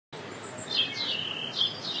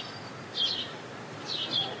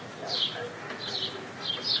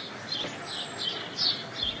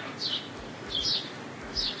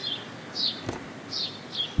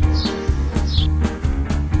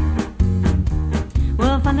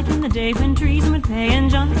fun that came the day when treason would pay, and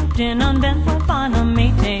John dropped in on Ben for a final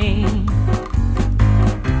mayday.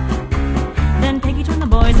 Then Peggy joined the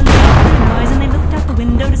boys and they all heard the noise, and they looked out the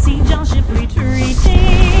window to see John's ship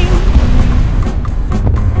retreating.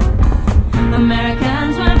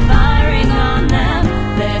 Americans were firing on them.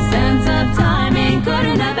 Their sense of timing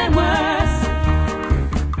couldn't have been worse.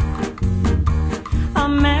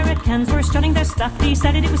 Americans were strutting their stuff,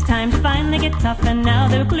 decided it was time to finally get tough, and now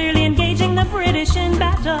they were clearly engaging the British in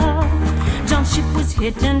battle. John's ship was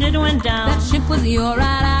hit and it went down. That ship was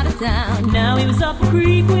right out of town. Now he was up a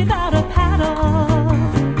creek without a paddle.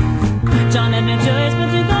 John had no choice but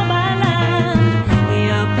to go by land. He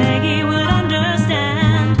hoped Peggy would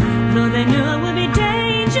understand, though they knew it would be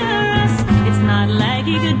dangerous. It's not like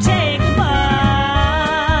he could take a bus.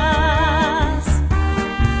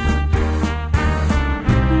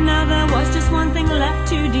 Now there was just one thing left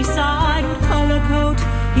to decide: what color coat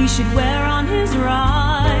he should wear on his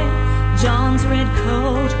ride. John's red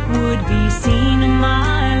coat would be seen a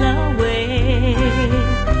mile away.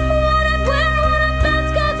 Would it wear one of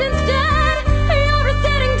Ben's coats instead? You're a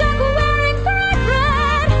sitting duck wearing bright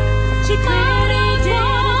red. She didn't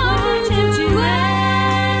want him to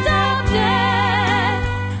end up dead.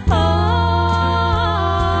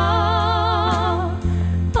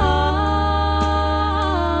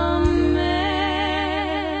 Amen.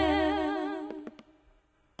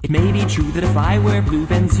 It may be true that if I wear blue,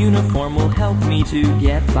 Ben's uniform will help me to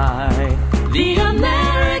get by The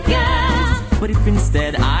Americans. But if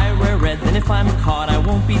instead I wear red, then if I'm caught I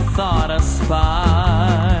won't be thought a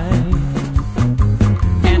spy.